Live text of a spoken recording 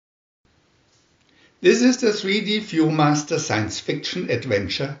This is the 3D VIEW-MASTER science fiction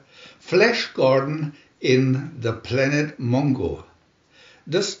adventure Flash Gordon in the Planet Mongo.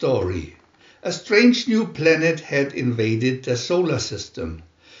 The story. A strange new planet had invaded the solar system.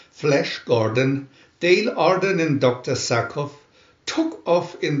 Flash Gordon, Dale, Arden and Dr. Zarkov took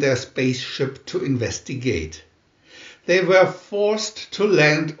off in their spaceship to investigate. They were forced to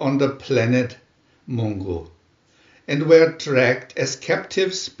land on the planet Mongo and were dragged as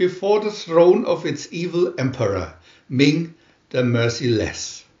captives before the throne of its evil emperor, Ming the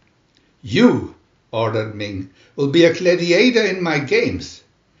Merciless. "You," ordered Ming, "will be a gladiator in my games."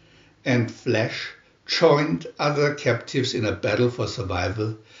 And Flash joined other captives in a battle for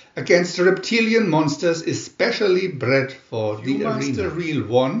survival against reptilian monsters especially bred for the arena. Reel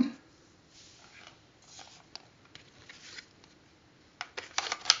 1.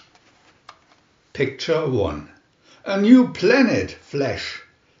 Picture 1. "A new planet, Flash,"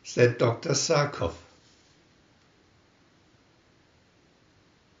 said Dr. Zarkov.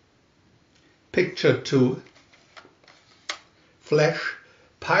 Picture 2. Flash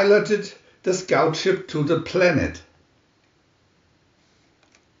piloted the scout ship to the planet.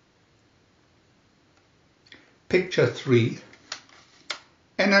 Picture 3.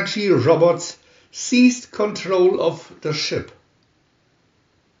 Energy robots seized control of the ship.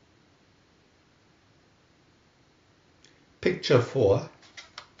 Picture 4.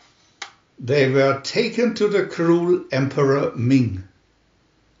 They were taken to the cruel Emperor Ming.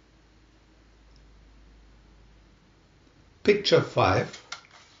 Picture 5.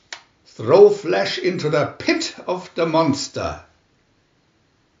 Throw Flash into the pit of the monster.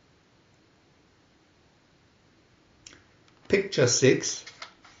 Picture 6.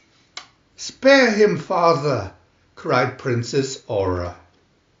 "Spare him, father," cried Princess Eure.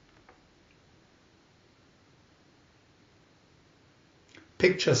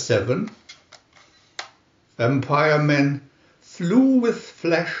 Picture 7. Vampire men flew with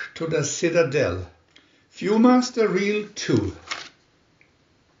Flash to the citadel. VIEW-MASTER Reel 2.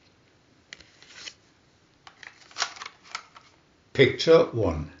 Picture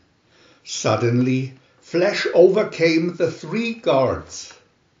 1. Suddenly, Flash overcame the 3 guards.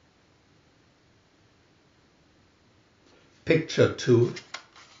 Picture 2.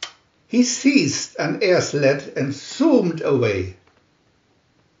 He seized an air sled and zoomed away.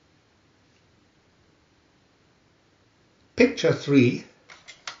 Picture 3.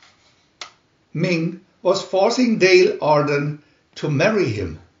 Ming was forcing Dale Arden to marry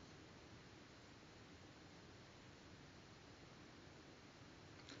him.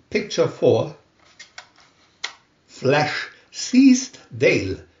 Picture 4. Flash seized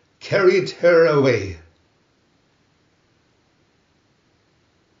Dale, carried her away.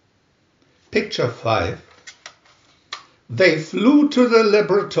 Picture 5. They flew to the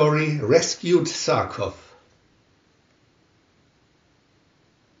laboratory, rescued Zarkov.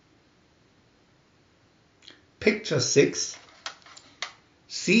 Picture 6.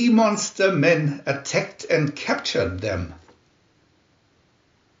 Sea monster men attacked and captured them.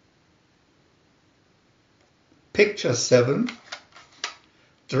 Picture 7.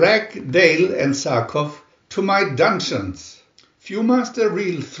 Drag Dale and Zarkov to my dungeons. VIEW-MASTER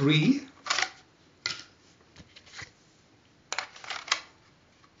Reel 3.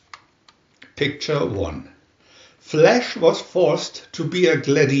 Picture 1. Flash was forced to be a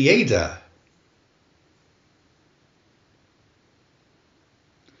gladiator.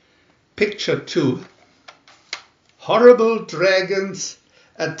 Picture 2. Horrible dragons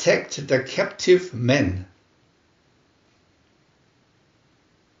attacked the captive men.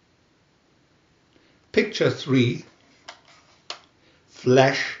 Picture 3.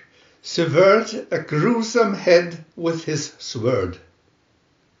 Flash severed a gruesome head with his sword.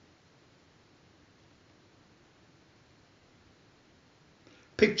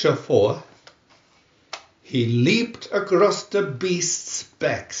 Picture 4. He leaped across the beasts'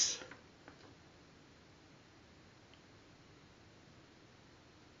 backs.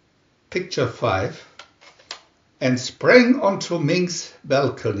 Picture 5. And sprang onto Ming's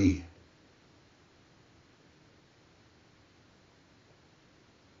balcony.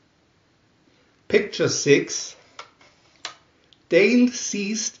 Picture 6. Dale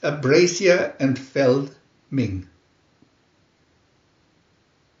seized a brazier and felled Ming.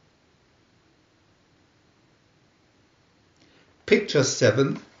 Picture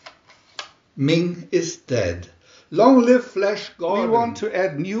 7. Ming is dead. Long live Flash Gordon. We want to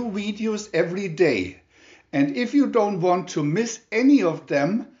add new videos every day. And if you don't want to miss any of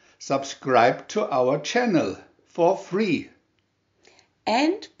them, subscribe to our channel for free.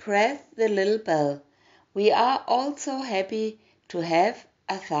 And press the little bell. We are also happy to have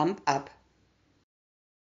a thumb up.